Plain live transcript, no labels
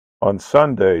On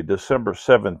Sunday, December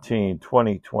 17,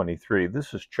 2023,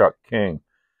 this is Chuck King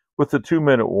with the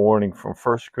 2-minute warning from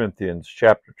 1 Corinthians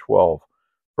chapter 12,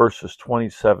 verses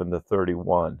 27 to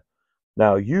 31.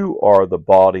 Now you are the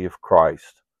body of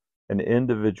Christ and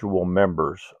individual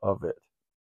members of it.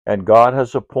 And God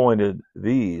has appointed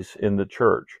these in the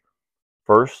church: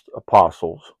 first,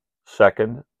 apostles;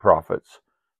 second, prophets;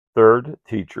 third,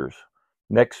 teachers;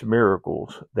 next,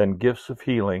 miracles; then gifts of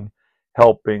healing,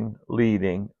 helping,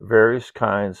 leading, various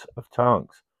kinds of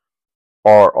tongues.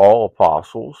 Are all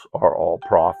apostles? Are all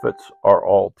prophets? Are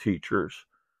all teachers?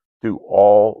 Do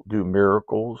all do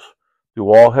miracles?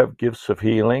 Do all have gifts of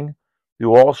healing?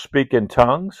 Do all speak in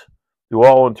tongues? Do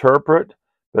all interpret?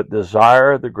 But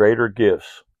desire the greater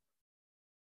gifts,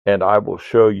 and I will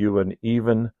show you an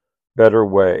even better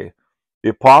way. The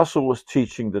apostle was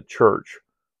teaching the church,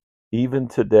 even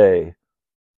today,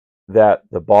 that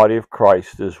the body of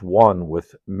Christ is one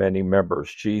with many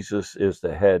members. Jesus is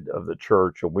the head of the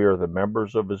church, and we are the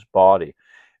members of his body.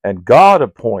 And God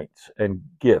appoints and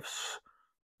gifts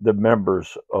the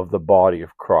members of the body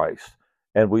of Christ.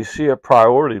 And we see a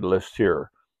priority list here.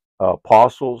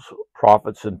 Apostles,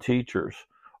 prophets, and teachers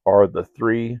are the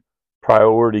three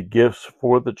priority gifts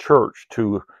for the church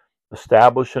to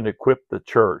establish and equip the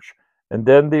church. And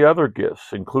then the other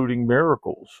gifts, including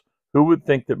miracles. Who would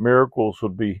think that miracles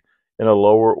would be in a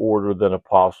lower order than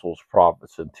apostles,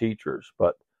 prophets, and teachers?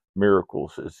 But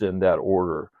miracles is in that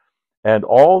order. And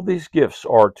all these gifts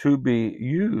are to be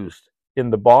used in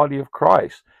the body of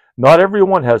Christ. Not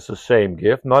everyone has the same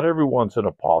gift. Not everyone's an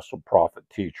apostle, prophet,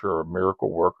 teacher, or miracle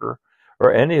worker,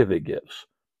 or any of the gifts.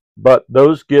 But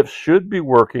those gifts should be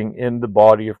working in the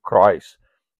body of Christ.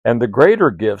 And the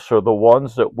greater gifts are the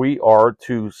ones that we are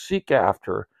to seek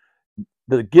after.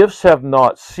 The gifts have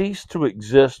not ceased to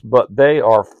exist, but they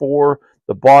are for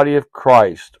the body of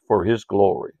Christ, for his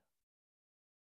glory.